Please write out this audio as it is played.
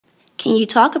Can you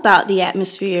talk about the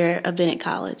atmosphere of Bennett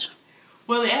College?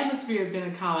 Well, the atmosphere of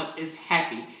Bennett College is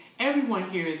happy.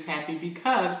 Everyone here is happy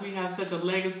because we have such a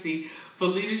legacy for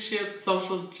leadership,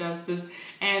 social justice,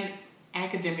 and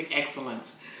academic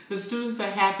excellence. The students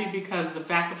are happy because the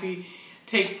faculty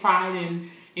take pride in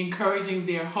encouraging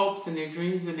their hopes and their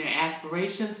dreams and their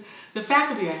aspirations. The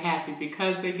faculty are happy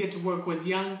because they get to work with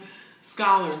young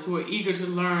scholars who are eager to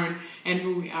learn and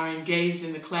who are engaged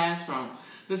in the classroom.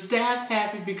 The staff's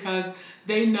happy because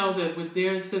they know that with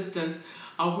their assistance,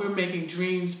 we're making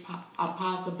dreams a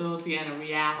possibility and a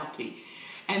reality.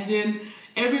 And then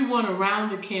everyone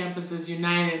around the campus is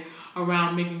united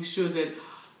around making sure that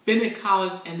Bennett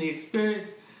College and the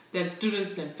experience that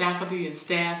students and faculty and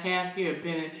staff have here at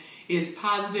Bennett is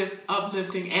positive,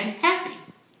 uplifting, and happy.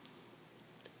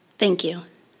 Thank you.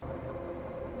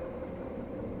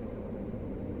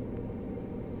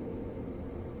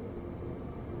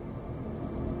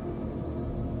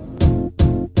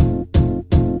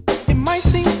 It might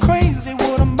seem crazy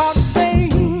what I'm about to say.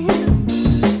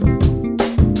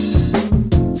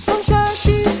 Sunshine,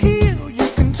 she's here, you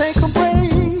can take a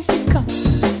break.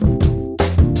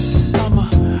 I'm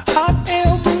a hot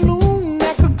air balloon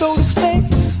that could go to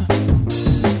space.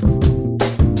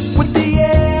 With the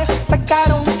air, like I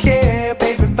don't care,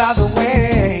 baby, by the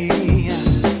way.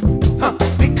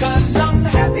 Because I'm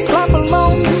happy. Clap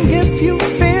along if you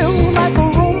feel like a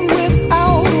room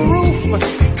without a roof.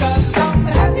 Because I'm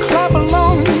happy. Clap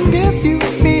along if you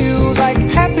feel like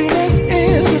happiness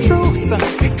is the truth.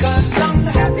 Because I'm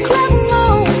happy. Clap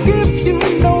along if you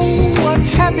know what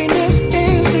happiness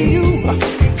is to you.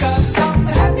 Because I'm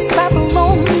happy. Clap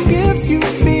along if you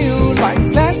feel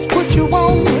like that's what you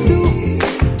want to do.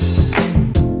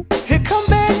 Here come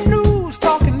bad news,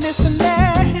 talking this and that.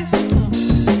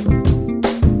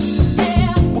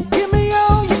 Well, give me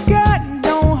all you got and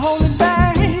don't hold it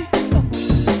back.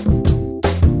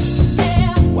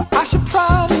 Well, I should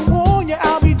probably warn you,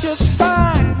 I'll be just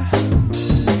fine.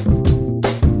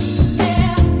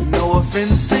 No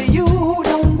offense to you,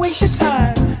 don't waste your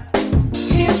time.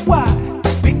 Here's why.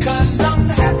 Because I'm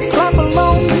happy. Clap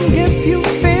along if you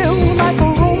feel like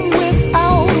a room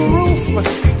without a roof.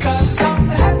 Because I'm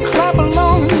happy. Clap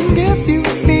along if you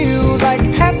feel like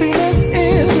happiness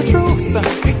is the truth.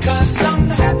 Because I'm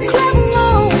happy. Clap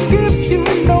along if you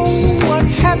know what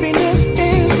happiness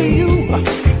is to you.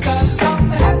 Because I'm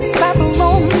happy. Clap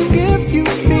along if you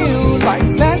feel like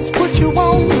that's what you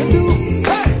want to do.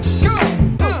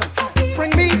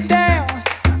 Bring me down,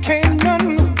 can't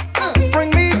none bring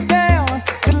me down.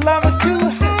 Your love is too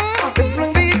high.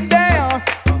 Bring me down,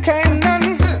 can't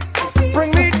none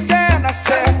bring me down. I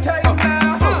said,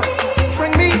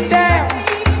 bring me down,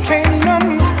 can't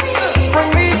none bring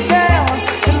me down.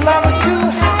 Your love is too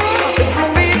high.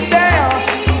 Bring me down,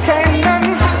 can't none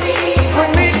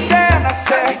bring me down. I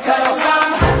said,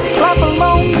 clap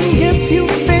along if you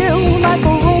feel like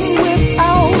a room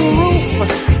without a roof.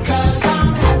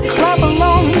 Clap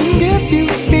along if you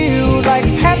feel like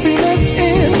happiness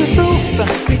is the truth.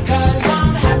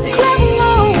 Clap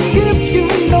along if you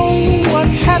know what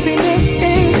happiness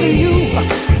is to you.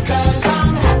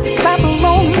 Clap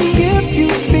along if you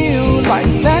feel like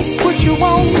that's what you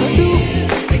want to do.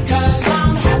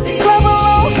 Clap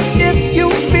along if you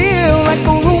feel like a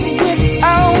room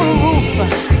without a roof.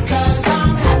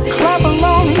 Clap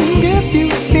along if you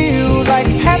feel like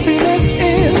happiness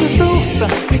is the truth.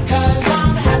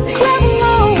 Clap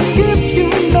along if you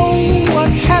know what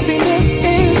happiness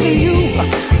is to you.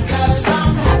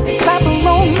 Clap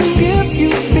along if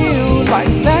you feel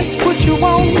like that's what you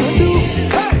want to do.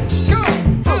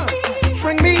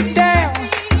 Bring me down,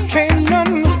 can't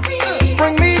none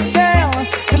bring me down.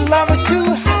 Your love is too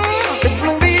high.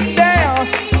 Bring me down,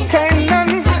 can't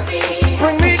none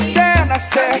bring me down. I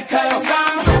said,